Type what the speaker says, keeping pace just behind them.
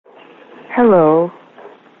Hello,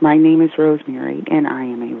 my name is Rosemary, and I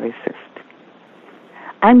am a racist.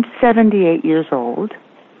 I'm 78 years old,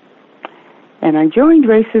 and I joined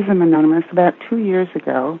Racism Anonymous about 2 years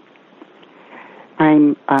ago.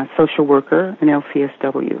 I'm a social worker, an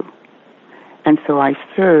LCSW, and so I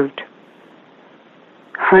served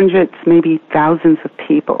hundreds, maybe thousands of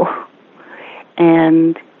people.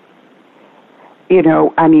 And,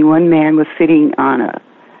 one man was sitting on a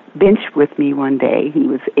bench with me one day. He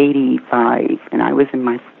was 85, and I was in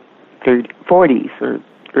my 40s or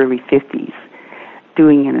early 50s,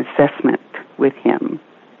 doing an assessment with him.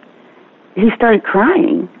 He started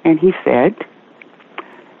crying, and he said,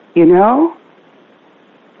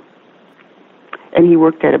 and he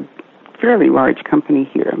worked at a fairly large company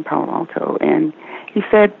here in Palo Alto, and he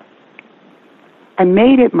said, I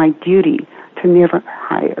made it my duty to never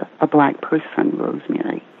hire a black person,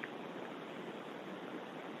 Rosemary.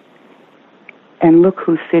 And look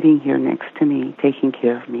who's sitting here next to me, taking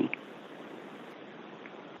care of me,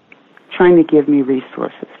 trying to give me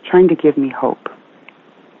resources, trying to give me hope.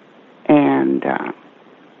 And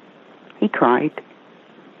he cried.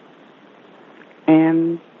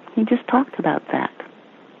 And he just talked about that,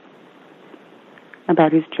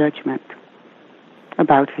 about his judgment,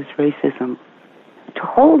 about his racism. To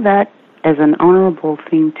hold that as an honorable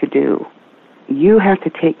thing to do, you have to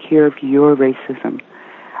take care of your racism.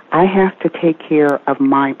 I have to take care of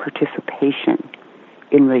my participation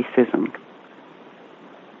in racism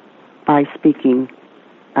by speaking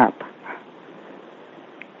up,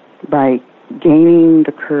 by gaining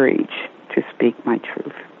the courage to speak my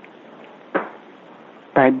truth,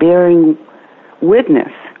 by bearing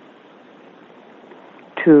witness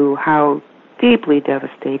to how deeply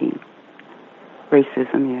devastating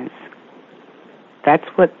racism is. That's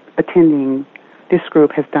what attending this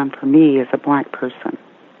group has done for me as a black person.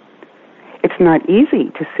 It's not easy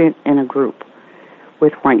to sit in a group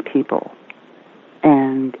with white people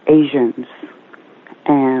and Asians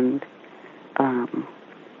and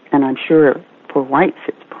I'm sure for whites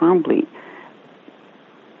it's probably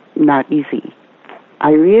not easy.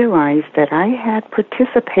 I realized that I had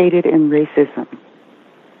participated in racism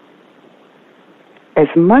as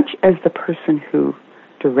much as the person who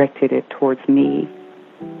directed it towards me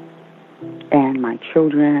and my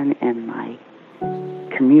children and my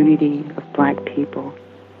community of black people,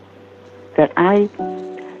 that I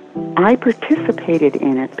participated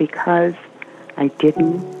in it because I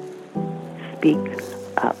didn't speak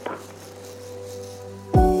up.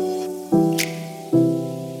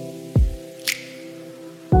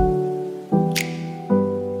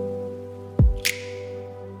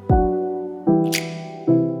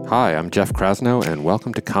 Hi, I'm Jeff Krasno, and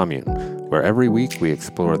welcome to Commune, where every week we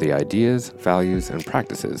explore the ideas, values, and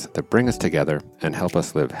practices that bring us together and help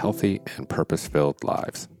us live healthy and purpose-filled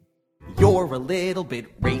lives. You're a little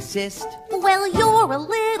bit racist. Well, you're a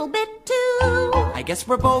little bit too. I guess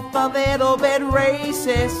we're both a little bit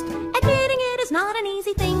racist. Admitting it is not an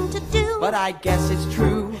easy thing to do. But I guess it's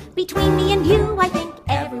true. Between me and you, I think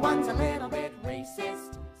everyone's a little bit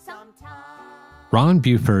racist sometimes. Ron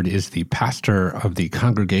Buford is the pastor of the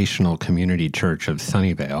Congregational Community Church of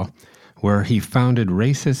Sunnyvale, where he founded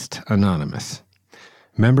Racist Anonymous.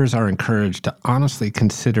 Members are encouraged to honestly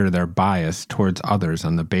consider their bias towards others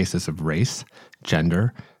on the basis of race,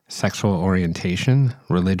 gender, sexual orientation,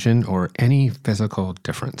 religion, or any physical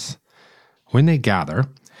difference. When they gather,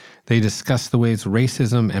 they discuss the ways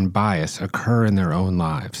racism and bias occur in their own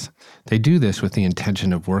lives. They do this with the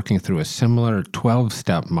intention of working through a similar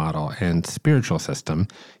 12-step model and spiritual system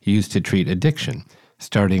used to treat addiction,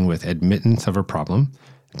 starting with admittance of a problem,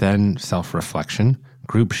 then self-reflection,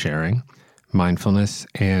 group sharing, mindfulness,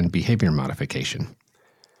 and behavior modification.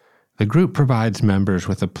 The group provides members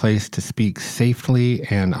with a place to speak safely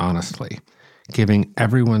and honestly, giving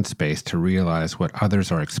everyone space to realize what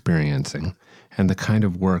others are experiencing and the kind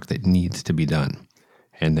of work that needs to be done.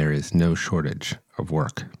 And there is no shortage of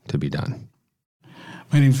work to be done.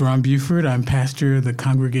 My name's Ron Buford. I'm pastor of the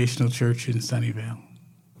Congregational Church in Sunnyvale.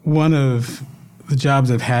 One of the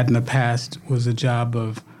jobs I've had in the past was a job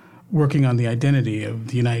of working on the identity of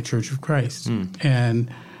the United Church of Christ. And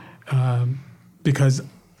because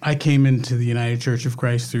I came into the United Church of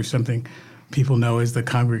Christ through something people know as the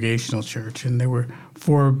Congregational Church. And there were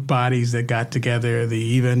four bodies that got together,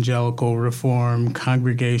 the Evangelical, Reformed,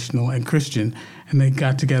 Congregational, and Christian. And they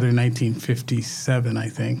got together in 1957, I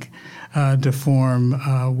think, to form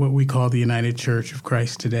what we call the United Church of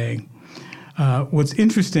Christ today. What's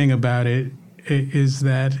interesting about it is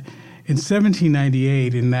that in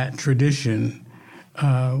 1798, in that tradition,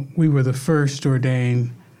 we were the first to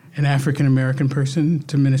ordain an African-American person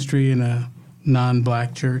to ministry in a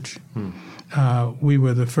non-black church. We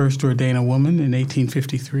were the first to ordain a woman in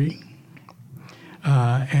 1853.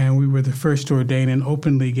 And we were the first to ordain an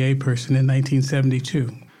openly gay person in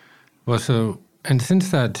 1972. Well, and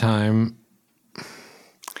since that time,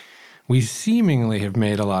 we seemingly have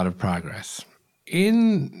made a lot of progress.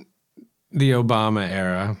 In the Obama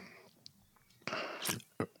era,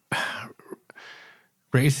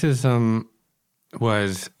 racism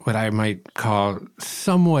was what I might call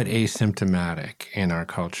somewhat asymptomatic in our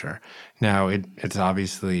culture. Now, it's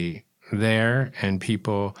obviously there, and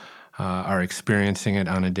people are experiencing it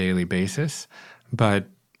on a daily basis. But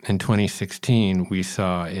in 2016, we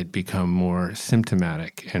saw it become more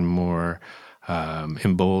symptomatic and more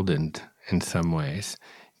emboldened in some ways.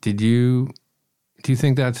 Do you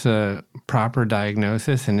think that's a proper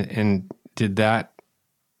diagnosis? And did that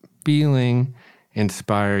feeling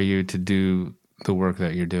inspire you to do the work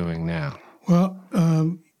that you're doing now? Well,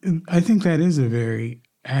 I think that is a very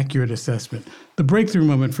accurate assessment. The breakthrough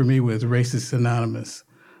moment for me with Racists Anonymous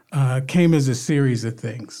came as a series of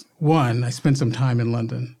things. One, I spent some time in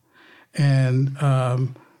London, and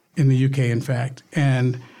in the UK, in fact,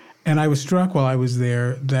 and I was struck while I was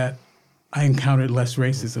there that I encountered less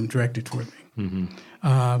racism directed toward me.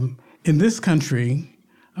 In this country,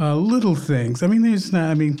 little things.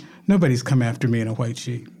 Nobody's come after me in a white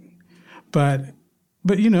sheet, but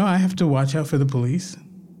I have to watch out for the police.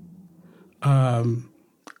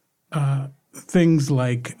 Things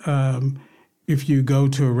like if you go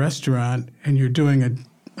to a restaurant and you're doing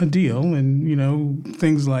a deal, and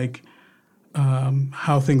things like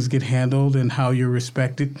how things get handled and how you're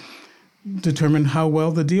respected determine how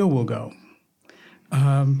well the deal will go.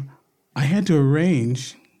 I had to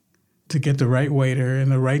arrange to get the right waiter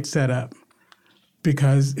and the right setup,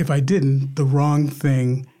 because if I didn't, the wrong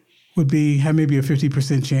thing would have maybe a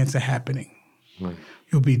 50% chance of happening. Right.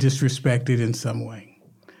 You'll be disrespected in some way.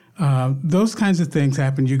 Those kinds of things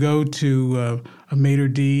happen. You go to a maitre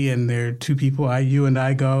d' and there are two people, you and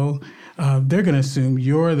I go. They're going to assume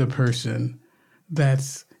you're the person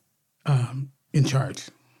that's in charge.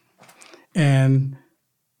 And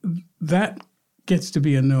that gets to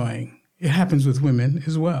be annoying. It happens with women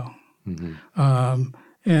as well.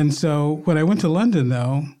 And so when I went to London,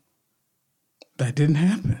 though, that didn't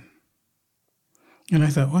happen. And I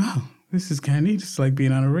thought, wow, this is kind of neat. It's like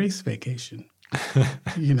being on a race vacation.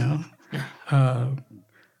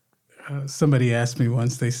 Somebody asked me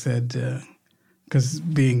once, they said, because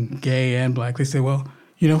being gay and black, they said, well,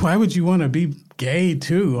 why would you want to be gay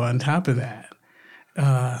too on top of that?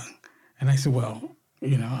 And I said, well,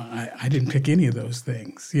 I didn't pick any of those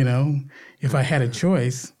things. If I had a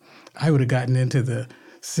choice, I would have gotten into the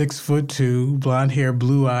 6'2", blonde hair,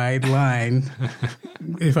 blue-eyed line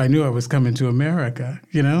if I knew I was coming to America,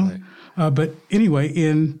 Right. But anyway,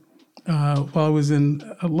 while I was in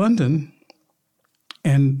London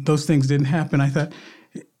and those things didn't happen, I thought,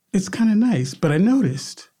 it's kind of nice. But I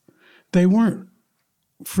noticed they weren't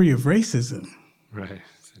free of racism. Right.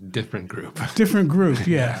 It's a different group. Different group,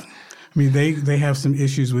 yeah. I mean, they have some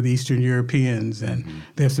issues with Eastern Europeans, and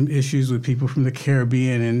they have some issues with people from the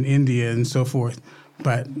Caribbean and India and so forth.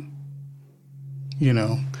 But,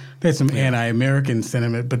 there's some anti-American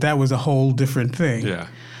sentiment, but that was a whole different thing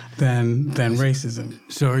than racism.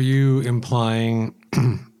 So are you implying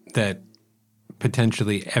that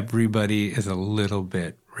potentially everybody is a little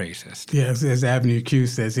bit racist? Yes, as Avenue Q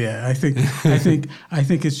says, yeah. I think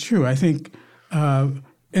it's true. I think, and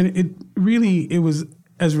it was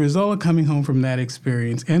as a result of coming home from that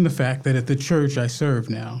experience and the fact that at the church I serve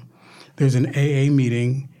now, there's an AA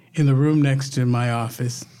meeting in the room next to my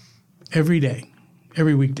office every day,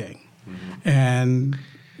 every weekday. And,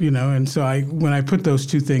 and so when I put those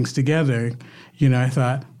two things together, I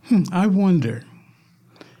thought, I wonder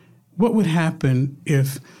what would happen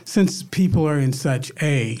if, since people are in such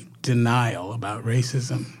a denial about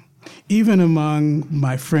racism, even among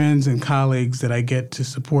my friends and colleagues that I get to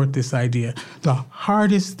support this idea, the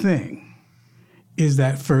hardest thing is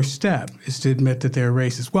that first step, is to admit that they're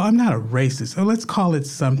racist. Well, I'm not a racist, so let's call it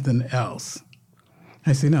something else.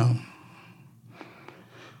 I say, no.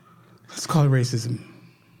 Let's call it racism.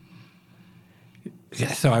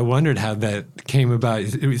 Yeah, so I wondered how that came about.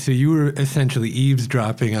 So you were essentially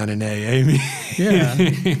eavesdropping on an AA meeting.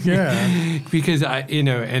 Yeah. Because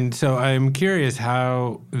and so I'm curious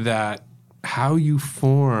how you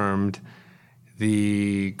formed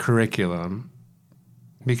the curriculum,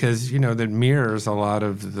 because that mirrors a lot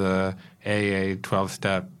of the AA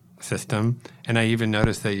 12-step system. And I even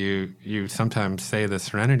noticed that you sometimes say the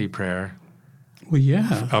Serenity Prayer. Well,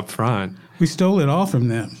 yeah. Up front. We stole it all from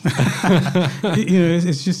them.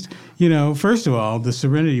 It's just, first of all, the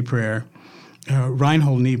Serenity Prayer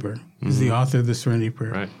Reinhold Niebuhr is the author of the Serenity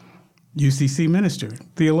Prayer. Right. UCC minister,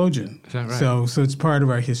 theologian. Is that right? So it's part of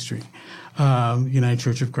our history, United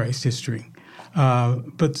Church of Christ history.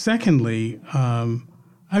 But secondly, I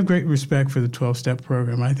have great respect for the 12-step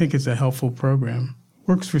program. I think it's a helpful program.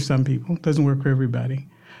 Works for some people, doesn't work for everybody.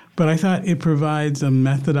 But I thought it provides a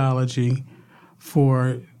methodology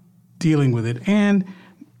for dealing with it. And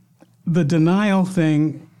the denial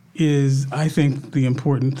thing is, I think, the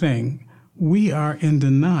important thing. We are in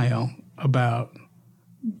denial about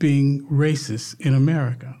being racist in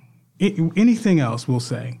America. Anything else, we'll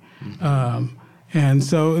say. And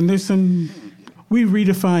there's we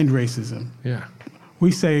redefined racism. Yeah.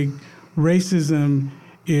 We say racism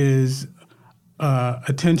is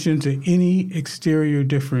attention to any exterior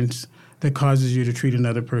difference that causes you to treat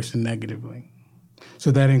another person negatively. So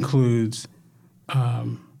that includes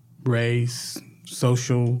race,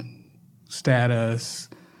 social status,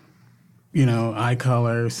 eye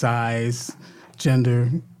color, size, gender,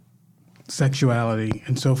 sexuality,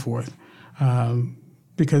 and so forth.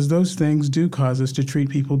 Because those things do cause us to treat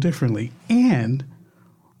people differently. And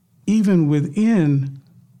even within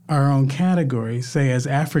our own category, say as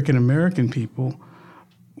African American people,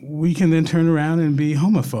 we can then turn around and be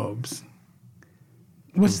homophobes.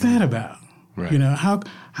 What's that about? Right.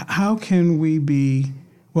 How can we be,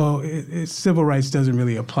 civil rights doesn't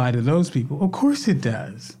really apply to those people. Of course it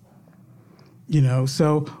does.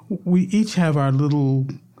 So we each have our little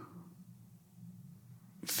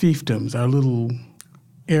fiefdoms, our little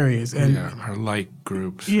areas. And our like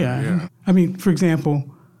groups. Yeah. I mean, for example,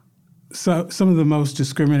 some of the most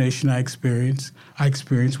discrimination I experience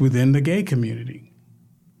within the gay community.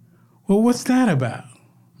 Well, what's that about?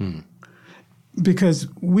 Because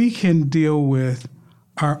we can deal with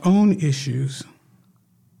our own issues,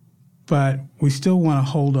 but we still want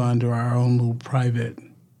to hold on to our own little private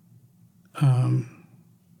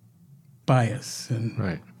bias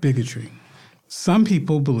and bigotry. Some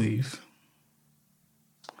people believe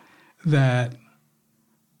that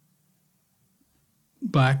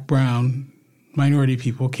Black, brown, minority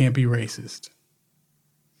people can't be racist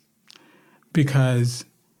because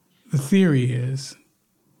the theory is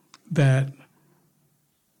that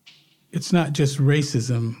it's not just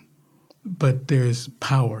racism, but there's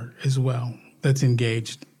power as well that's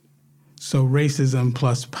engaged. So racism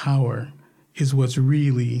plus power is what's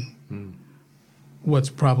really what's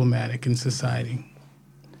problematic in society.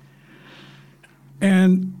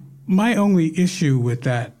 And my only issue with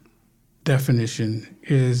that definition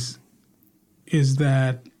is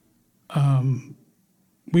that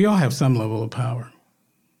we all have some level of power.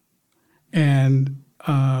 And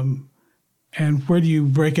where do you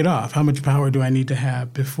break it off? How much power do I need to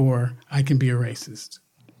have before I can be a racist?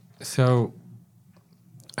 So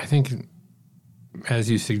I think,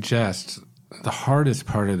 as you suggest, the hardest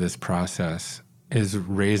part of this process is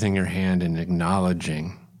raising your hand and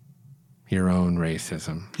acknowledging your own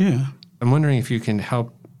racism. Yeah. I'm wondering if you can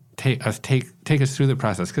help take us through the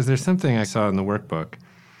process, because there's something I saw in the workbook.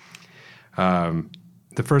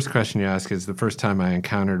 The first question you ask is the first time I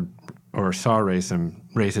encountered or saw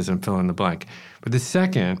racism, fill in the blank. But the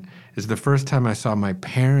second is the first time I saw my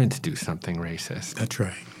parents do something racist. That's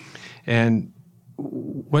right. And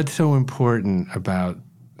what's so important about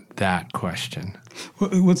that question?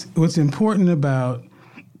 What's important about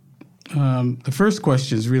the first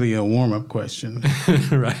question is really a warm-up question.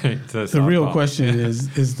 Right. The real question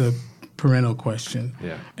is the parental question.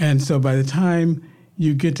 Yeah. And so by the time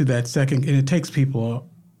you get to that second, and it takes people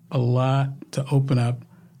a lot to open up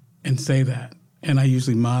and say that. And I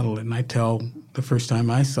usually model it, and I tell the first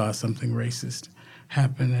time I saw something racist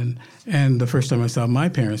happen and the first time I saw my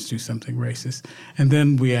parents do something racist. And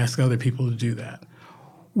then we ask other people to do that.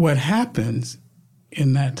 What happens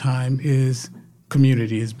in that time is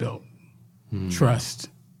community is built. Trust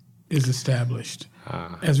is established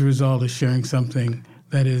as a result of sharing something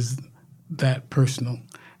that is that personal.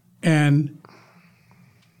 And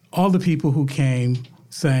all the people who came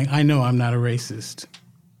saying, I know I'm not a racist,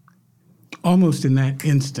 almost in that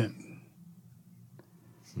instant,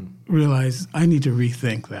 realize I need to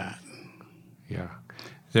rethink that. Yeah.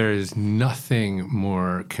 There is nothing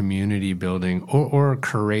more community building or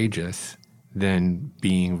courageous than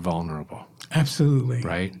being vulnerable. Absolutely.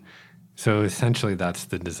 Right? So essentially that's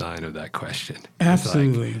the design of that question.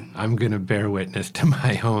 Absolutely. It's like, I'm going to bear witness to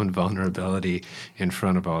my own vulnerability in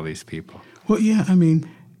front of all these people. Well, yeah, I mean,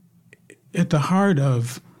 at the heart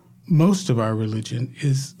of most of our religion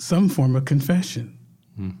is some form of confession.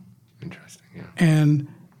 Interesting, yeah.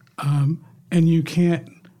 And you can't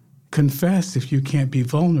confess if you can't be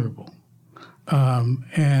vulnerable.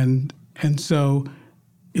 And so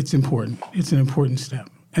it's important. It's an important step.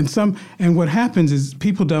 And what happens is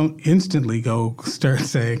people don't instantly go start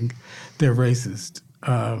saying they're racist.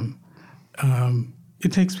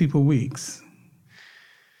 It takes people weeks.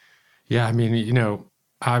 Yeah, I mean,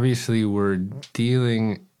 obviously we're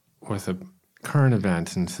dealing with a current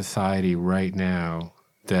events in society right now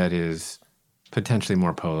that is potentially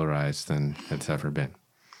more polarized than it's ever been.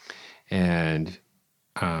 And,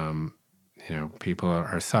 people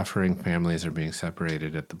are suffering, families are being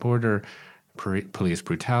separated at the border, police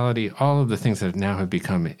brutality, all of the things that now have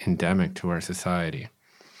become endemic to our society.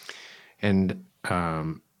 And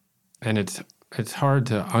it's hard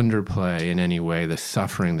to underplay in any way the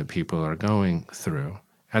suffering that people are going through.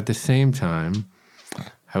 At the same time,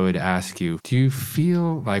 I would ask you, do you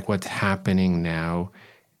feel like what's happening now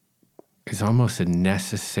is almost a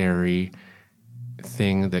necessary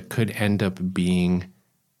thing that could end up being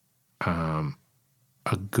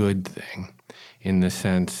a good thing, in the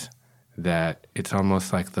sense that it's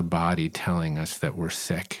almost like the body telling us that we're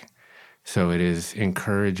sick? So it is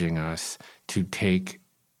encouraging us to take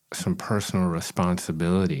some personal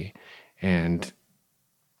responsibility and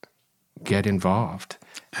get involved.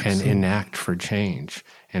 Absolutely. And enact for change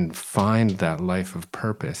and find that life of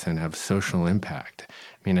purpose and have social impact.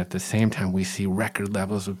 I mean, at the same time, we see record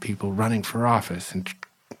levels of people running for office and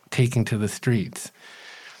taking to the streets.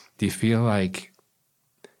 Do you feel like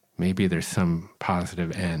maybe there's some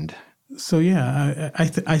positive end? So yeah,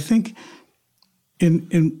 I think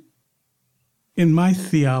in my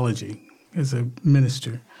theology as a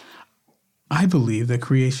minister, I believe that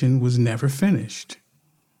creation was never finished.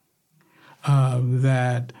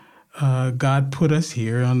 That God put us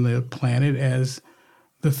here on the planet as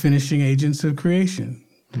the finishing agents of creation,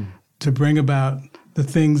 to bring about the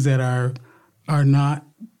things that are not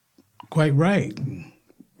quite right.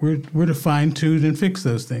 We're to fine-tune and fix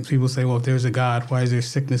those things. People say, well, if there's a God, why is there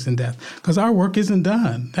sickness and death? Because our work isn't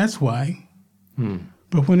done. That's why.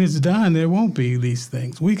 But when it's done, there won't be these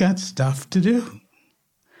things. We got stuff to do.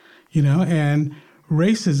 And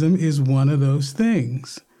racism is one of those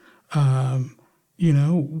things.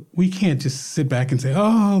 We can't just sit back and say,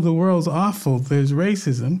 oh, the world's awful, there's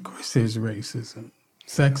racism. Of course there's racism,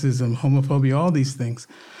 sexism, homophobia, all these things.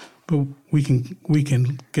 But we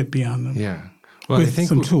can get beyond them. Yeah. Well, with I think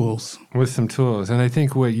some tools. With some tools. And I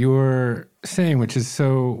think what you're saying, which is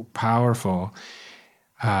so powerful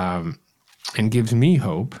and gives me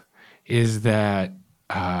hope, is that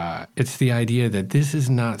it's the idea that this is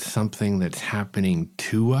not something that's happening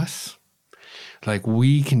to us. Like,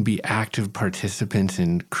 we can be active participants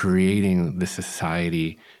in creating the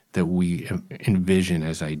society that we envision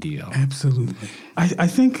as ideal. Absolutely. I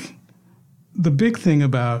think the big thing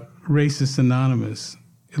about Racist Anonymous,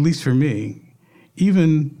 at least for me,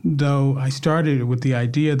 even though I started with the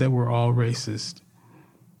idea that we're all racist,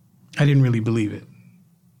 I didn't really believe it.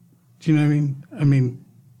 Do you know what I mean?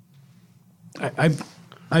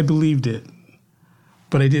 I believed it,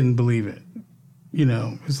 but I didn't believe it.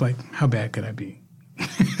 It's like, how bad could I be?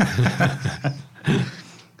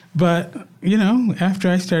 But, after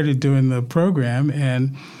I started doing the program,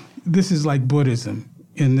 and this is like Buddhism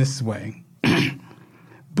in this way.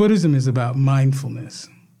 Buddhism is about mindfulness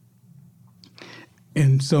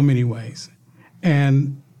in so many ways.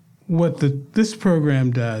 And what this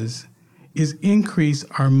program does is increase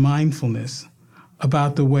our mindfulness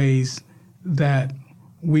about the ways that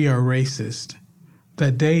we are racist,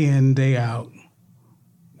 that day in, day out,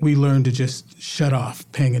 we learn to just shut off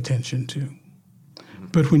paying attention to.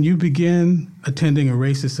 But when you begin attending a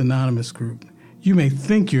Racist Anonymous group, you may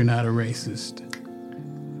think you're not a racist.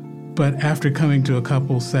 But after coming to a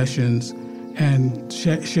couple sessions and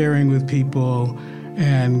sharing with people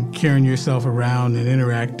and carrying yourself around and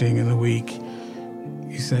interacting in a week,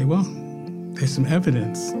 you say, well, there's some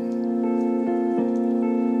evidence.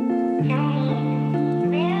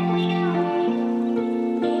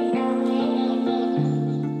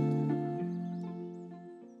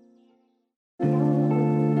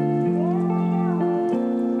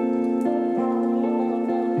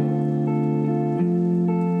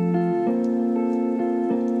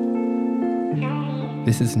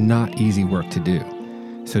 This is not easy work to do.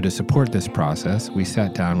 So to support this process, we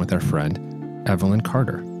sat down with our friend, Evelyn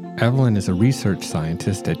Carter. Evelyn is a research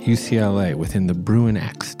scientist at UCLA within the Bruin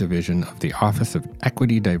X division of the Office of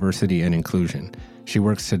Equity, Diversity, and Inclusion. She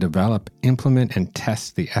works to develop, implement, and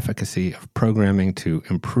test the efficacy of programming to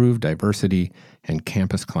improve diversity and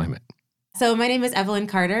campus climate. So my name is Evelyn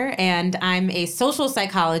Carter, and I'm a social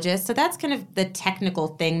psychologist. So that's kind of the technical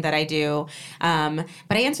thing that I do. But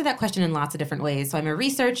I answer that question in lots of different ways. So I'm a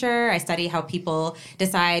researcher. I study how people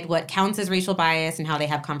decide what counts as racial bias and how they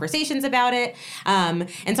have conversations about it. And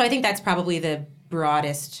so I think that's probably the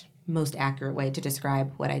broadest, most accurate way to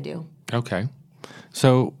describe what I do. Okay.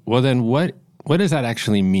 So, well then what does that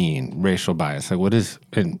actually mean, racial bias? Like, what is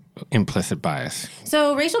an implicit bias?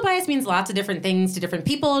 So racial bias means lots of different things to different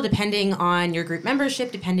people, depending on your group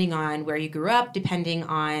membership, depending on where you grew up, depending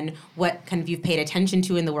on what kind of you've paid attention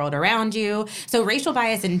to in the world around you. So racial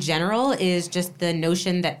bias in general is just the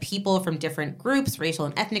notion that people from different groups, racial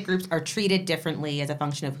and ethnic groups, are treated differently as a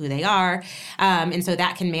function of who they are. And so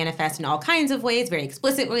that can manifest in all kinds of ways, very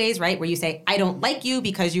explicit ways, right? Where you say, I don't like you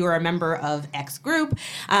because you are a member of X group.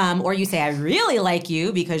 Or you say, I really like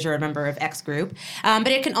you because you're a member of X group. But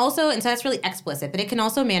it can also, and so that's really explicit, but it can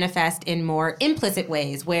also manifest in more implicit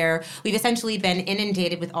ways where we've essentially been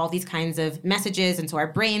inundated with all these kinds of messages. And so our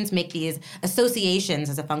brains make these associations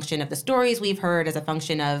as a function of the stories we've heard, as a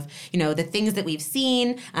function of, the things that we've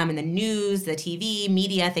seen in the news, the TV,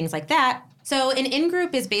 media, things like that. So an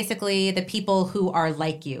in-group is basically the people who are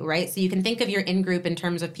like you, right? So you can think of your in-group in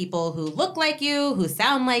terms of people who look like you, who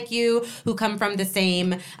sound like you, who come from the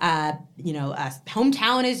same,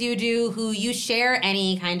 hometown as you do, who you share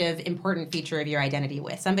any kind of important feature of your identity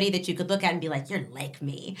with. Somebody that you could look at and be like, you're like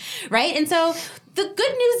me, right? And so the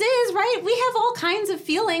good news is, right, we have all kinds of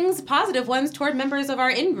feelings, positive ones, toward members of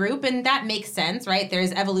our in-group, and that makes sense, right?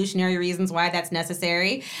 There's evolutionary reasons why that's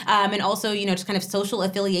necessary, and also, just kind of social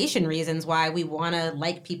affiliation reasons why we want to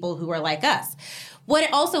like people who are like us. What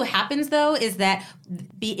also happens, though, is that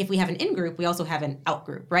if we have an in-group, we also have an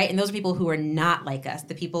out-group, right? And those are people who are not like us,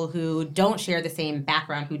 the people who don't share the same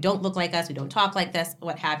background, who don't look like us, who don't talk like this,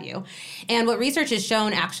 what have you. And what research has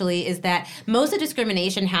shown, actually, is that most of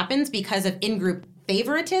discrimination happens because of in-group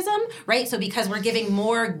favoritism, right? So because we're giving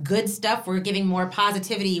more good stuff, we're giving more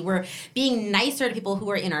positivity, we're being nicer to people who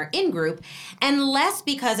are in our in-group, and less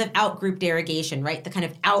because of out-group derogation, right? The kind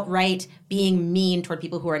of outright being mean toward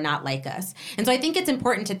people who are not like us. And so I think it's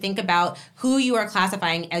important to think about who you are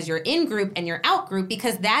classifying as your in-group and your out-group,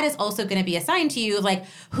 because that is also going to be assigned to you, like,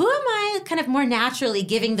 who am I kind of more naturally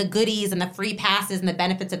giving the goodies and the free passes and the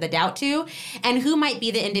benefits of the doubt to, and who might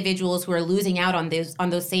be the individuals who are losing out on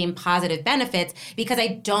those same positive benefits because I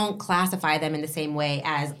don't classify them in the same way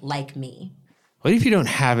as like me. What if you don't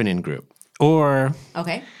have an in-group? Or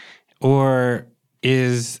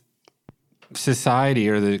is society,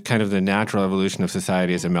 or the kind of the natural evolution of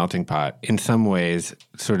society as a melting pot, in some ways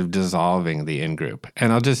sort of dissolving the in-group?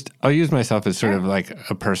 And I'll use myself as sort of like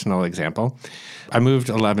a personal example. I moved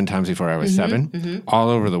 11 times before I was 7, all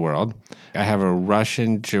over the world. I have a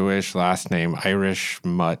Russian Jewish last name, Irish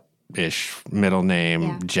Mutt-ish middle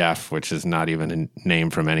name, Jeff, which is not even a name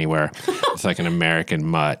from anywhere. It's like an American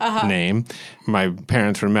mutt name. My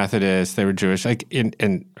parents were Methodist. They were Jewish.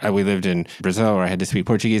 We lived in Brazil where I had to speak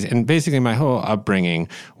Portuguese. And basically my whole upbringing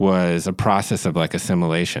was a process of like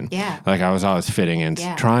assimilation. Yeah. Like I was always fitting in,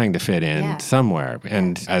 trying to fit in somewhere.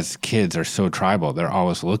 And as kids are so tribal, they're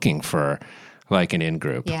always looking for like an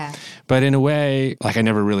in-group. Yeah. But in a way, like I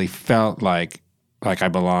never really felt like I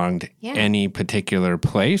belonged any particular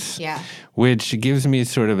place, which gives me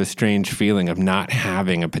sort of a strange feeling of not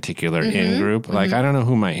having a particular in-group. Like, I don't know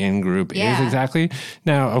who my in-group is exactly.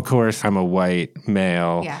 Now, of course, I'm a white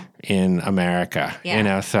male in America,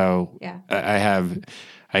 so I have,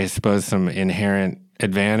 I suppose, some inherent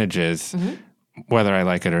advantages, whether I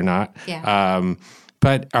like it or not.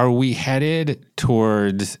 But are we headed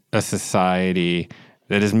towards a society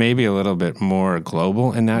that is maybe a little bit more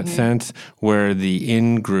global in that sense, where the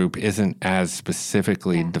in-group isn't as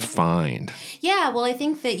specifically defined? Yeah, well, I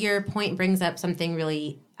think that your point brings up something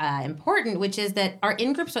really important, which is that our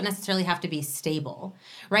in-groups don't necessarily have to be stable,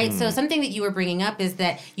 right? So something that you were bringing up is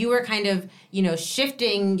that you were kind of,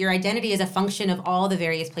 shifting your identity as a function of all the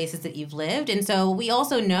various places that you've lived. And so we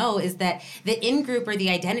also know is that the in-group, or the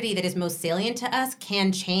identity that is most salient to us,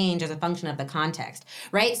 can change as a function of the context,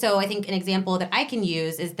 right? So I think an example that I can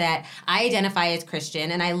use is that I identify as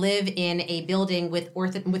Christian, and I live in a building with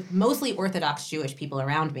mostly Orthodox Jewish people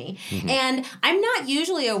around me. And I'm not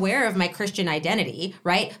usually aware of my Christian identity,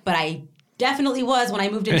 right? But I definitely was when I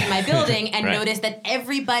moved into my building and Right. noticed that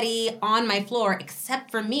everybody on my floor, except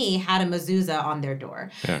for me, had a mezuzah on their door,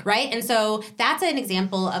 right? And so that's an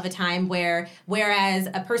example of a time whereas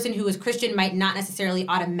a person who is Christian might not necessarily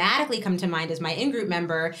automatically come to mind as my in-group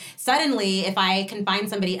member, suddenly if I can find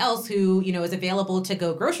somebody else who, is available to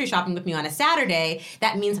go grocery shopping with me on a Saturday,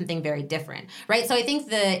 that means something very different, right? So I think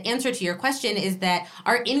the answer to your question is that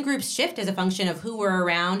our in-groups shift as a function of who we're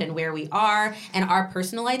around and where we are and our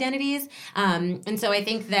personal identities. And so I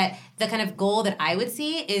think that the kind of goal that I would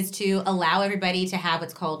see is to allow everybody to have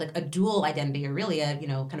what's called like a dual identity, or really a,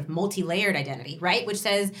 kind of multi-layered identity, right? Which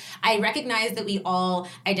says, I recognize that we all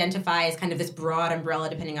identify as kind of this broad umbrella,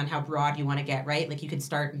 depending on how broad you want to get, right? Like you could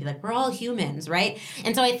start and be like, we're all humans, right?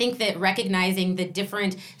 And so I think that recognizing the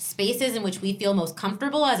different spaces in which we feel most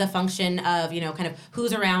comfortable as a function of, kind of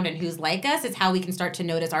who's around and who's like us is how we can start to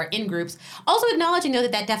notice our in-groups. Also acknowledging, though,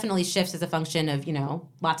 that definitely shifts as a function of,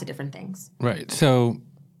 lots of different things. Right. So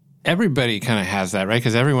everybody kind of has that, right?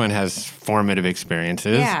 Because everyone has formative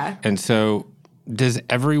experiences. Yeah. And so does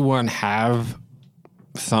everyone have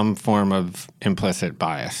some form of implicit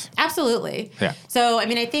bias? Absolutely. Yeah. So,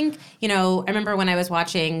 I think, I remember when I was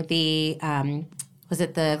watching the, was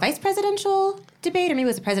it the vice presidential debate, or maybe it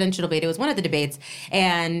was a presidential debate? It was one of the debates,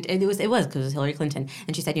 and it was because it was Hillary Clinton,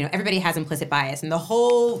 and she said, everybody has implicit bias, and the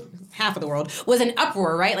whole half of the world was in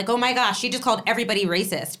uproar, right? Like, oh my gosh, she just called everybody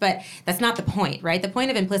racist. But that's not the point, right? The point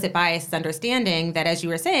of implicit bias is understanding that, as you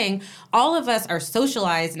were saying, all of us are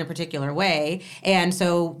socialized in a particular way, and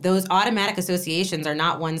so those automatic associations are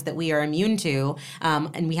not ones that we are immune to,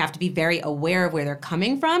 and we have to be very aware of where they're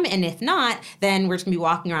coming from, and if not, then we're just going to be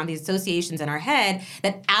walking around these associations in our head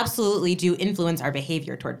that absolutely do influence our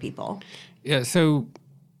behavior toward people. Yeah, so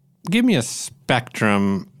give me a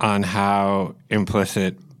spectrum on how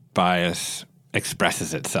implicit bias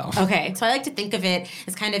expresses itself. Okay, so I like to think of it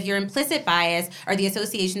as kind of your implicit bias are the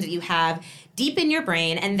associations that you have deep in your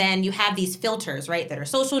brain, and then you have these filters, right, that are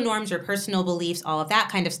social norms, your personal beliefs, all of that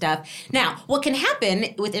kind of stuff. Now, what can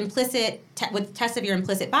happen with with tests of your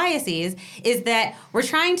implicit biases is that we're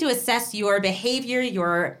trying to assess your behavior,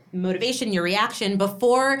 your motivation, your reaction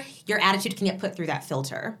before your attitude can get put through that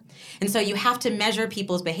filter. And so you have to measure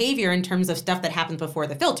people's behavior in terms of stuff that happens before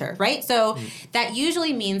the filter, right? So that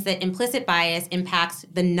usually means that implicit bias impacts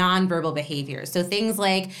the nonverbal behaviors. So things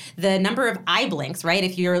like the number of eye blinks, right?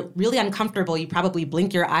 If you're really uncomfortable, you probably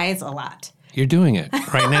blink your eyes a lot. You're doing it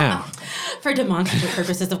right now. For demonstrative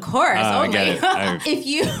purposes, of course, only. I get it.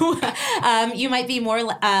 If you might be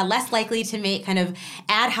less likely to make kind of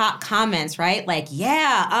ad hoc comments, right? Like,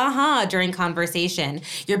 yeah, during conversation.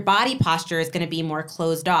 Your body posture is going to be more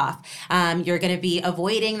closed off. You're going to be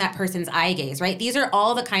avoiding that person's eye gaze, right? These are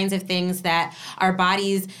all the kinds of things that our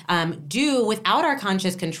bodies do without our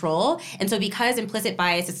conscious control. And so because implicit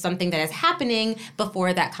bias is something that is happening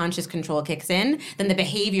before that conscious control kicks in, then the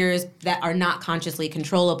behaviors that are not consciously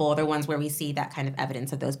controllable are the ones where we see that kind of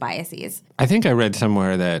evidence of those biases. I think I read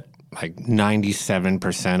somewhere that like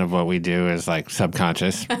 97% of what we do is like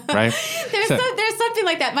subconscious, right? There's something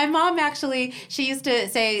like that. My mom actually, she used to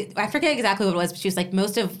say, I forget exactly what it was, but she was like,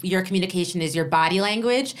 most of your communication is your body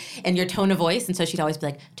language and your tone of voice. And so she'd always be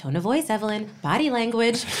like, tone of voice, Evelyn, body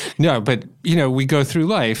language. No, but we go through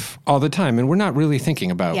life all the time and we're not really thinking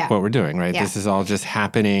about what we're doing, right? Yeah. This is all just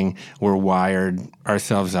happening. We're wired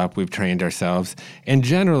ourselves up. We've trained ourselves. And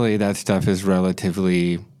generally that stuff is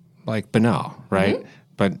relatively like banal, right? Mm-hmm.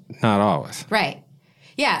 But not always. Right.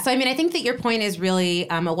 Yeah. So, I think that your point is really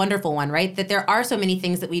a wonderful one, right? That there are so many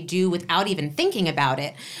things that we do without even thinking about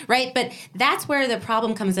it, right? But that's where the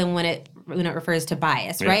problem comes in when it refers to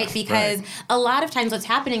bias, right? Because a lot of times what's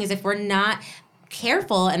happening is if we're not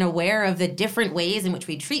careful and aware of the different ways in which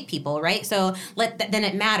we treat people, right? So then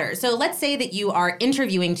it matters. So let's say that you are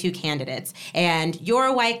interviewing two candidates and you're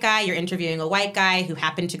a white guy, you're interviewing a white guy who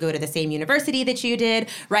happened to go to the same university that you did,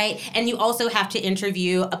 right? And you also have to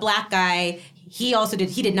interview a black guy. He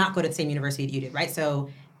did not go to the same university that you did, right? So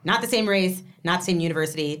not the same race, not the same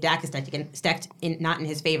university. DAC is stacked not in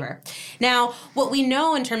his favor. Now, what we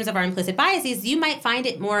know in terms of our implicit biases, you might find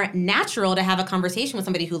it more natural to have a conversation with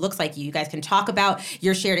somebody who looks like you. You guys can talk about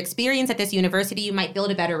your shared experience at this university. You might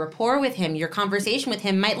build a better rapport with him. Your conversation with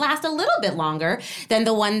him might last a little bit longer than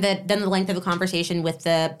the length of a conversation with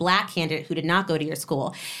the black candidate who did not go to your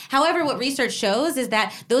school. However, what research shows is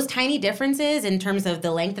that those tiny differences in terms of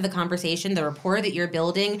the length of the conversation, the rapport that you're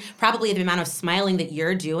building, probably the amount of smiling that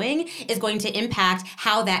you're doing is going to to impact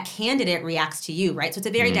how that candidate reacts to you, right? So it's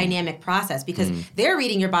a very dynamic process because they're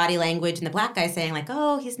reading your body language and the black guy's saying like,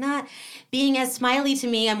 oh, he's not being as smiley to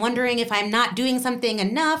me. I'm wondering if I'm not doing something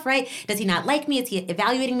enough, right? Does he not like me? Is he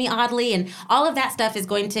evaluating me oddly? And all of that stuff is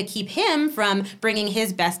going to keep him from bringing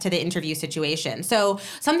his best to the interview situation. So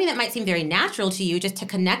something that might seem very natural to you, just to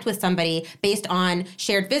connect with somebody based on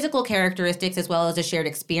shared physical characteristics as well as a shared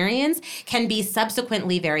experience, can be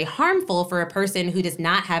subsequently very harmful for a person who does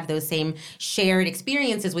not have those same shared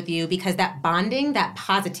experiences with you, because that bonding, that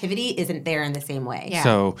positivity isn't there in the same way. Yeah.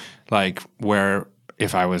 So like where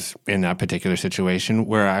if I was in that particular situation,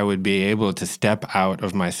 where I would be able to step out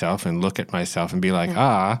of myself and look at myself and be like,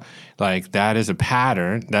 like that is a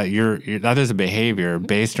pattern, that that is a behavior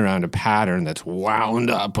based around a pattern that's wound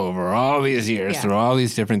up over all these years through all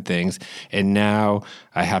these different things. And now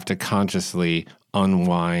I have to consciously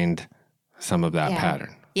unwind some of that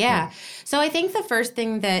pattern. Yeah. So I think the first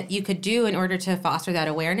thing that you could do in order to foster that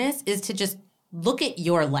awareness is to just look at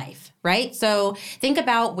your life, right? So think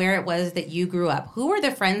about where it was that you grew up. Who were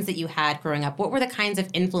the friends that you had growing up? What were the kinds of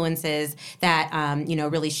influences that,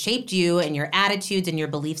 really shaped you and your attitudes and your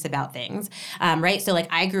beliefs about things, right? So like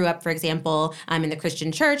I grew up, for example, in the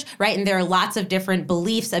Christian church, right? And there are lots of different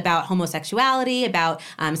beliefs about homosexuality, about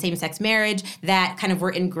same-sex marriage that kind of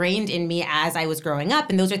were ingrained in me as I was growing up.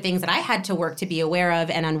 And those are things that I had to work to be aware of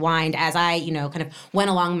and unwind as I, kind of went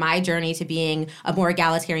along my journey to being a more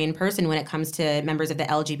egalitarian person when it comes to members of the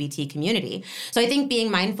LGBT community. So I think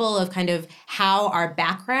being mindful of kind of how our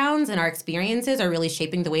backgrounds and our experiences are really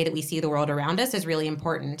shaping the way that we see the world around us is really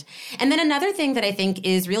important. And then another thing that I think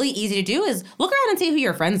is really easy to do is look around and see who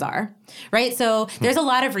your friends are, right? So there's a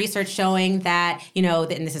lot of research showing that,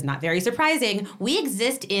 and this is not very surprising, we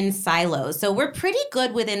exist in silos. So we're pretty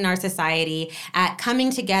good within our society at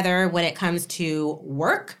coming together when it comes to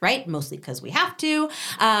work, right? Mostly because we have to.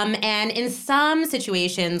 And in some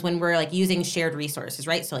situations when we're like using shared resources,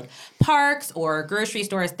 right? So like parks or grocery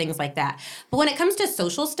stores, things like that. But when it comes to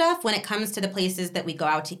social stuff, when it comes to the places that we go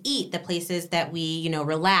out to eat, the places that we,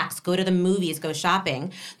 relax, go to the movies, go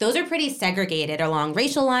shopping, those are pretty segregated along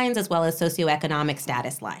racial lines as well as socioeconomic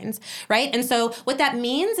status lines, right? And so what that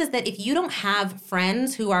means is that if you don't have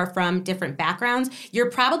friends who are from different backgrounds, you're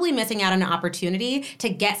probably missing out on an opportunity to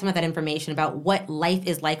get some of that information about what life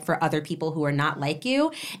is like for other people who are not like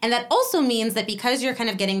you. And that also means that because you're kind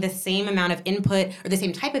of getting the same amount of input or the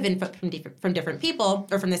same type of input from different people,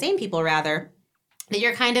 or from the same people rather, that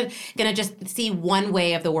you're kind of going to just see one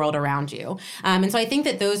way of the world around you. And so I think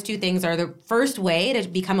that those two things are the first way to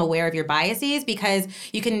become aware of your biases, because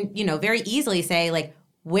you can, very easily say like,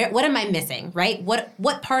 what am I missing, right?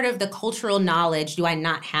 What part of the cultural knowledge do I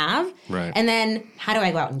not have? Right. And then how do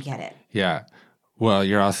I go out and get it? Yeah. Well,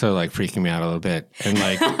 you're also like freaking me out a little bit, and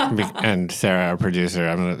like, and Sarah, our producer,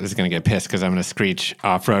 is going to get pissed because I'm going to screech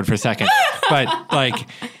off road for a second. But like,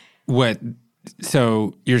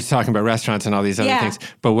 so you're talking about restaurants and all these other things,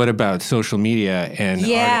 but what about social media and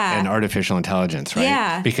and artificial intelligence, right?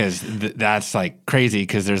 Yeah. Because that's like crazy,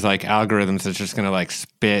 because there's like algorithms that's just going to like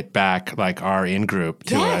spit back like our in-group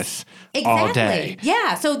to us all day.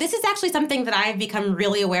 Yeah. So this is actually something that I've become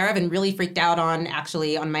really aware of and really freaked out on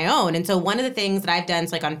actually on my own. And so one of the things that I've done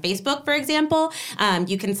is like on Facebook, for example,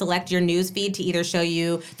 you can select your news feed to either show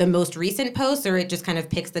you the most recent posts, or it just kind of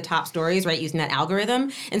picks the top stories, right, using that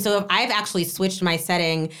algorithm. And so I've actually switched my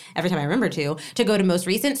setting every time I remember to go to most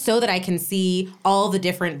recent so that I can see all the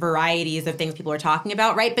different varieties of things people are talking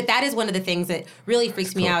about, right? But that is one of the things that really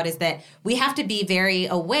freaks me out, is that we have to be very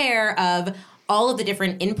aware of all of the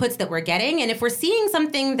different inputs that we're getting. And if we're seeing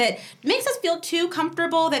something that makes us feel too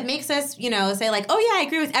comfortable, that makes us, say like, oh yeah, I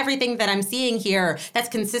agree with everything that I'm seeing here, that's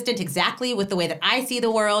consistent exactly with the way that I see the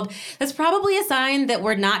world, that's probably a sign that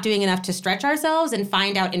we're not doing enough to stretch ourselves and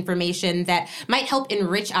find out information that might help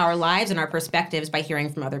enrich our lives and our perspectives by hearing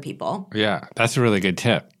from other people. Yeah, that's a really good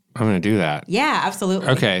tip. I'm going to do that. Yeah, absolutely.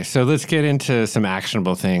 Okay, so let's get into some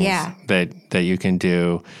actionable things that you can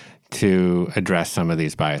do to address some of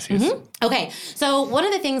these biases. Mm-hmm. Okay, so one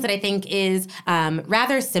of the things that I think is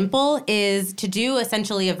rather simple is to do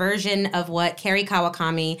essentially a version of what Carrie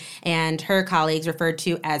Kawakami and her colleagues referred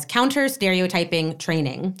to as counter-stereotyping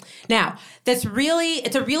training. Now, it's a really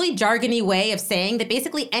jargony way of saying that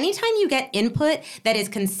basically anytime you get input that is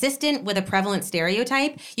consistent with a prevalent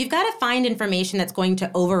stereotype, you've got to find information that's going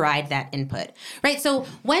to override that input, right? So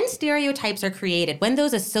when stereotypes are created, when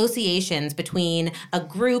those associations between a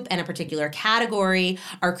group and a particular category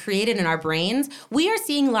are created in our brains, we are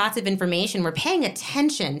seeing lots of information. We're paying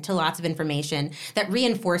attention to lots of information that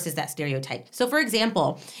reinforces that stereotype. So for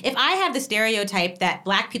example, if I have the stereotype that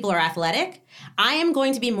Black people are athletic, I am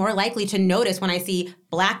going to be more likely to notice when I see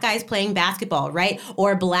Black guys playing basketball, right?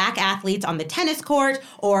 Or Black athletes on the tennis court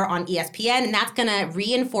or on ESPN, and that's going to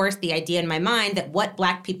reinforce the idea in my mind that what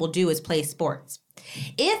Black people do is play sports.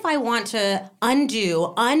 If I want to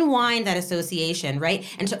unwind that association, right,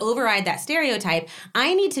 and to override that stereotype,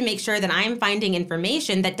 I need to make sure that I'm finding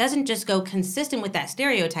information that doesn't just go consistent with that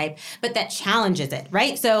stereotype, but that challenges it,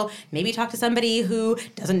 right? So maybe talk to somebody who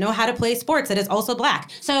doesn't know how to play sports that is also Black.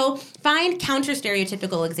 So find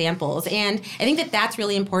counter-stereotypical examples. And I think that that's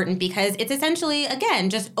really important because it's essentially, again,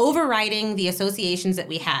 just overriding the associations that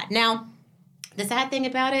we had. Now, the sad thing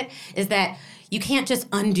about it is that you can't just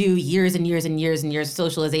undo years and years and years and years of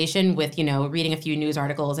socialization with, reading a few news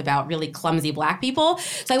articles about really clumsy Black people.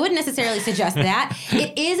 So I wouldn't necessarily suggest that.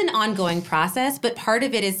 It is an ongoing process, but part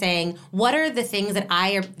of it is saying, what are the things that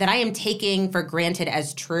I am taking for granted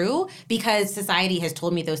as true because society has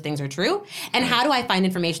told me those things are true? And how do I find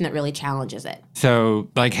information that really challenges it? So,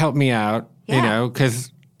 help me out, because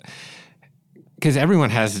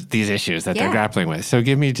everyone has these issues that they're grappling with. So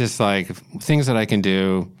give me just things that I can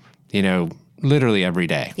do, literally every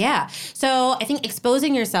day. Yeah. So I think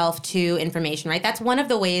exposing yourself to information, right? That's one of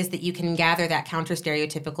the ways that you can gather that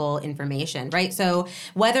counter-stereotypical information, right? So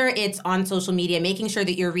whether it's on social media, making sure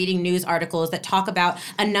that you're reading news articles that talk about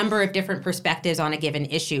a number of different perspectives on a given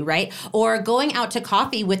issue, right? Or going out to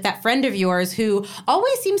coffee with that friend of yours who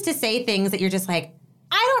always seems to say things that you're just like,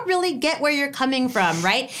 I don't really get where you're coming from,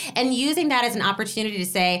 right? And using that as an opportunity to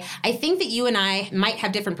say, I think that you and I might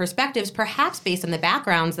have different perspectives, perhaps based on the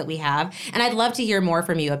backgrounds that we have. And I'd love to hear more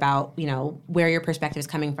from you about, where your perspective is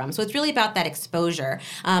coming from. So it's really about that exposure.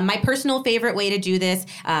 My personal favorite way to do this,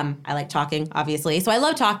 I like talking, obviously. So I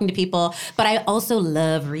love talking to people, but I also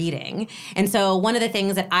love reading. And so one of the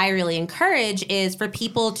things that I really encourage is for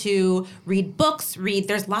people to read books,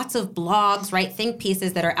 there's lots of blogs, right? Think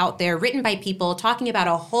pieces that are out there written by people talking about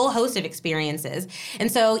a whole host of experiences.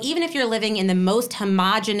 And so even if you're living in the most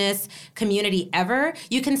homogenous community ever,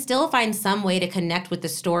 you can still find some way to connect with the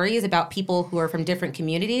stories about people who are from different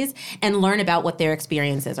communities and learn about what their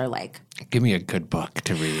experiences are like. Give me a good book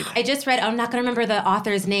to read. I just read, I'm not going to remember the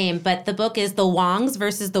author's name, but the book is The Wongs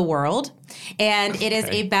versus the World. And it is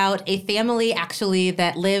about a family actually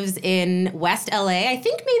that lives in West LA, I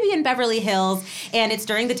think maybe in Beverly Hills. And it's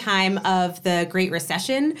during the time of the Great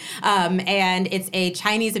Recession. And it's a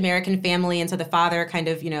Chinese American family. And so the father kind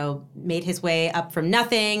of, made his way up from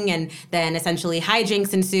nothing. And then essentially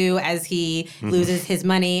hijinks ensue as he loses his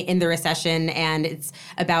money in the recession. And it's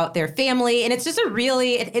about their family. And it's just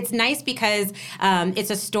it's nice because it's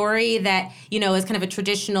a story that, is kind of a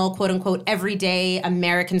traditional, quote unquote, everyday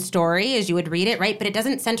American story as you would read it, right? But it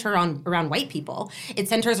doesn't center around white people. It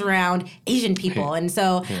centers around Asian people. And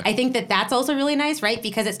so I think that that's also really nice, right?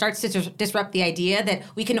 Because it starts to disrupt the idea that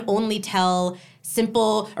we can only tell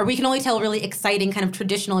really exciting kind of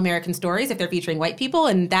traditional American stories if they're featuring white people,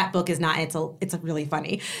 and that book is not. It's really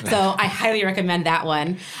funny. So I highly recommend that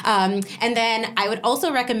one. And then I would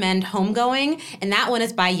also recommend Homegoing, and that one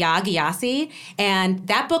is by Ya Gyasi, and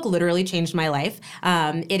that book literally changed my life.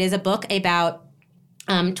 It is a book about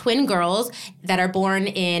twin girls that are born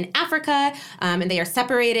in Africa, and they are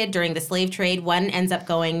separated during the slave trade. One ends up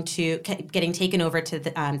getting taken over to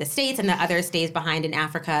the States, and the other stays behind in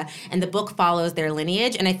Africa. And the book follows their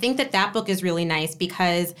lineage. And I think that book is really nice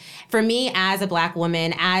because for me, as a Black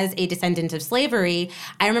woman, as a descendant of slavery,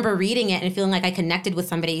 I remember reading it and feeling like I connected with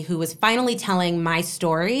somebody who was finally telling my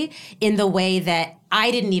story in the way that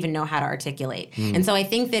I didn't even know how to articulate. And so I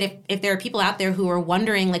think that if there are people out there who are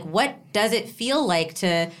wondering, what does it feel like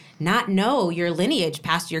to not know your lineage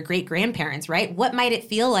past your great-grandparents, right? What might it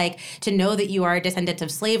feel like to know that you are a descendant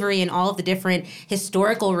of slavery and all of the different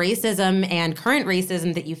historical racism and current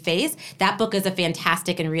racism that you face? That book is a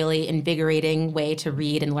fantastic and really invigorating way to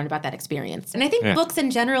read and learn about that experience. And I think books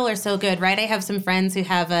in general are so good, right? I have some friends who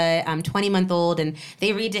have a 20-month-old, and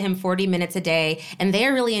they read to him 40 minutes a day, and they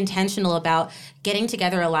are really intentional about getting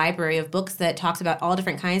together a library of books that talks about all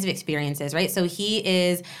different kinds of experiences, right? So he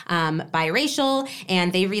is biracial,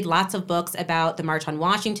 and they read lots of books about the March on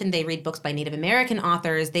Washington. They read books by Native American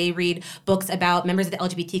authors. They read books about members of the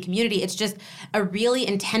LGBT community. It's just a really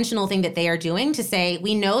intentional thing that they are doing to say,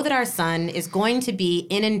 we know that our son is going to be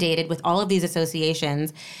inundated with all of these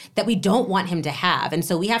associations that we don't want him to have. And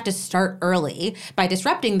so we have to start early by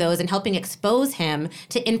disrupting those and helping expose him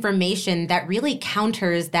to information that really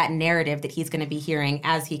counters that narrative that he's going to be hearing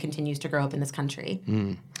as he continues to grow up in this country.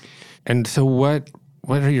 And so what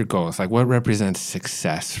what are your goals? Like, what represents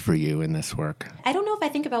success for you in this work? I don't know if I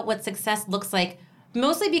think about what success looks like,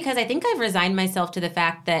 mostly because I think I've resigned myself to the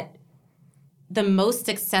fact that the most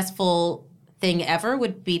successful thing ever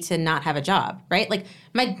would be to not have a job, right? Like,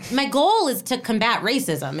 my goal is to combat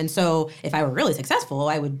racism. And so if I were really successful,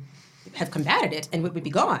 I would have combated it and it would be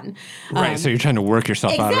gone. Right, so you're trying to work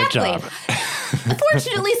yourself out of a job.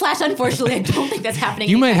 Fortunately / unfortunately, I don't think that's happening.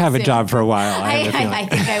 You might have soon. a job for a while. I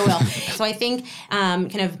think I will. So I think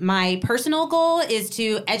kind of my personal goal is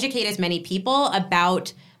to educate as many people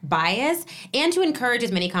about bias and to encourage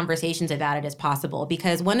as many conversations about it as possible.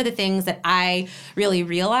 Because one of the things that I really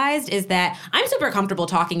realized is that I'm super comfortable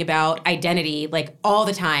talking about identity like all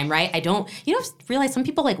the time, right? I don't, realize some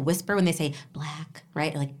people like whisper when they say Black,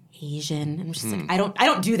 right? Or like Asian. I'm just like, I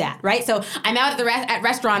don't do that, right? So I'm out at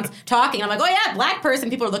restaurants talking. I'm like, oh yeah, Black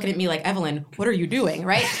person. People are looking at me like, Evelyn, what are you doing,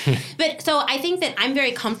 right? But so I think that I'm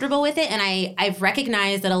very comfortable with it, and I've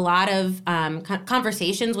recognized that a lot of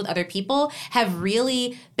conversations with other people have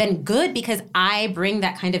really been good because I bring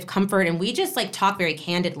that kind of comfort, and we just like talk very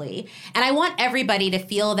candidly. And I want everybody to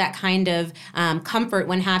feel that kind of comfort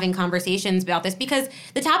when having conversations about this, because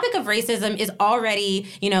the topic of racism is already,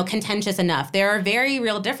 contentious enough. There are very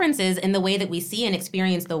real differences in the way that we see and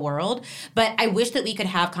experience the world, but I wish that we could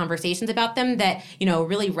have conversations about them that,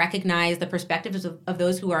 really recognize the perspectives of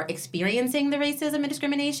those who are experiencing the racism and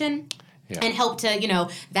discrimination. Yeah. And help to,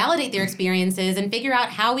 validate their experiences and figure out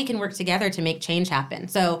how we can work together to make change happen.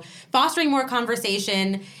 So fostering more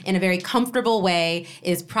conversation in a very comfortable way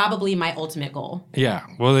is probably my ultimate goal. Yeah.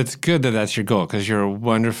 Well, it's good that that's your goal because you're a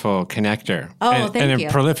wonderful connector. Oh, thank you. And a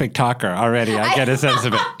prolific talker already. I get a sense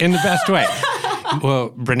of it in the best way.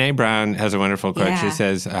 Well, Brene Brown has a wonderful quote. Yeah. She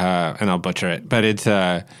says, and I'll butcher it, but it's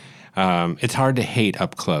hard to hate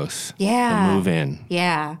up close. Yeah. Or move in.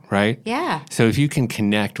 Yeah. Right? Yeah. So if you can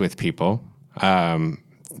connect with people, through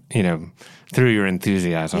your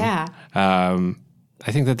enthusiasm, yeah.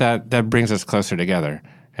 I think that brings us closer together.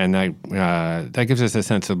 And that gives us a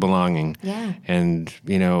sense of belonging. Yeah. And,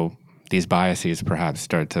 these biases perhaps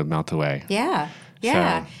start to melt away. Yeah.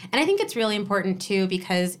 Yeah. So. And I think it's really important, too,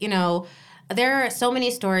 because, there are so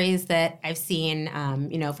many stories that I've seen,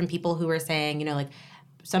 from people who are saying, like,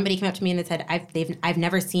 somebody came up to me and they said, I've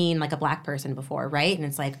never seen like a Black person before, right? And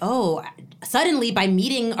it's like, oh, suddenly by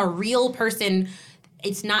meeting a real person,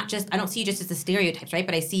 it's not just, I don't see you just as the stereotypes, right?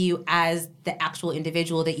 But I see you as the actual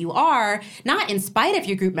individual that you are, not in spite of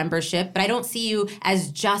your group membership, but I don't see you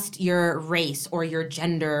as just your race or your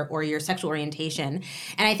gender or your sexual orientation.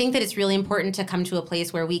 And I think that it's really important to come to a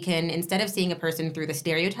place where we can, instead of seeing a person through the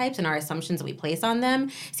stereotypes and our assumptions that we place on them,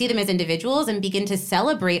 see them as individuals and begin to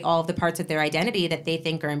celebrate all of the parts of their identity that they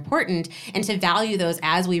think are important and to value those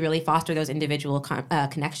as we really foster those individual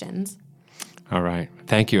connections. All right.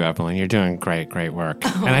 Thank you, Evelyn. You're doing great work.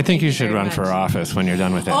 And I think you should run for office when you're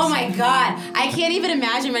done with this. Oh, my God. I can't even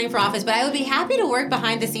imagine running for office, but I would be happy to work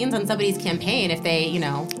behind the scenes on somebody's campaign if they,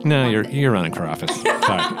 No, you're running for office.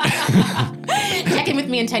 Sorry. Check in with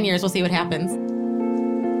me in 10 years. We'll see what happens.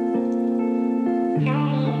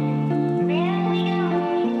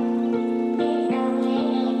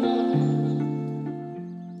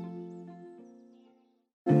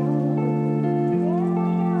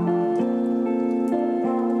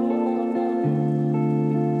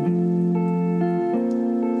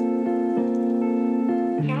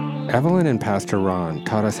 Evelyn and Pastor Ron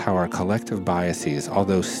taught us how our collective biases,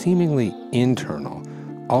 although seemingly internal,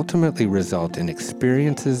 ultimately result in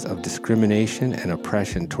experiences of discrimination and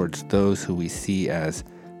oppression towards those who we see as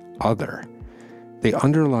other. They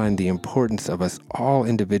underline the importance of us all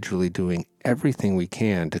individually doing everything we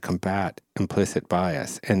can to combat implicit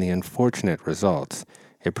bias and the unfortunate results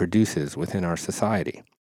it produces within our society.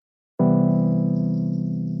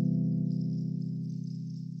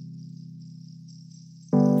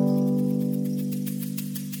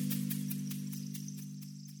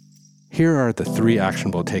 Here are the 3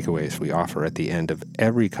 actionable takeaways we offer at the end of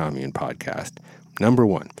every Commune podcast. Number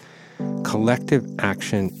 1, collective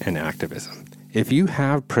action and activism. If you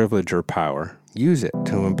have privilege or power, use it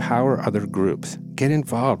to empower other groups. Get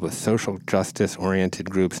involved with social justice-oriented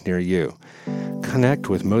groups near you. Connect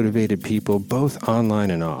with motivated people both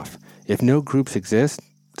online and off. If no groups exist,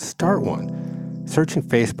 start one. Searching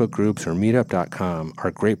Facebook groups or meetup.com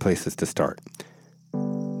are great places to start.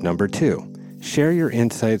 Number 2, share your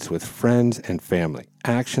insights with friends and family.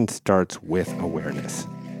 Action starts with awareness.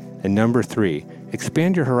 And number 3,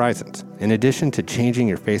 expand your horizons. In addition to changing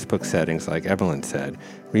your Facebook settings, like Evelyn said,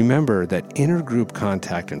 remember that intergroup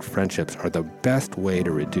contact and friendships are the best way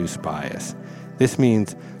to reduce bias. This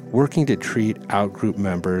means working to treat out-group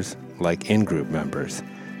members like in-group members.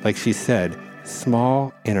 Like she said,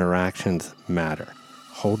 Small interactions matter.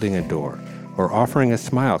 Holding a door or offering a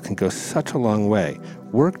smile can go such a long way.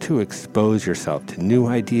 Work to expose yourself to new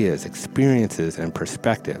ideas, experiences, and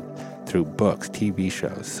perspective through books, TV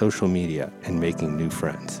shows, social media, and making new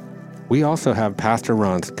friends. We also have Pastor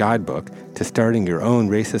Ron's guidebook to starting your own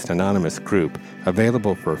Racist Anonymous group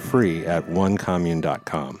available for free at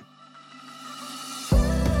onecommune.com.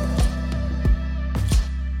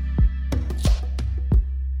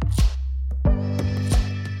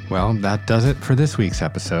 Well, that does it for this week's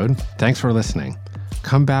episode. Thanks for listening.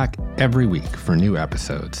 Come back every week for new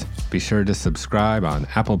episodes. Be sure to subscribe on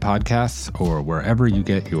Apple Podcasts or wherever you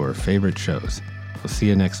get your favorite shows. We'll see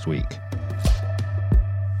you next week.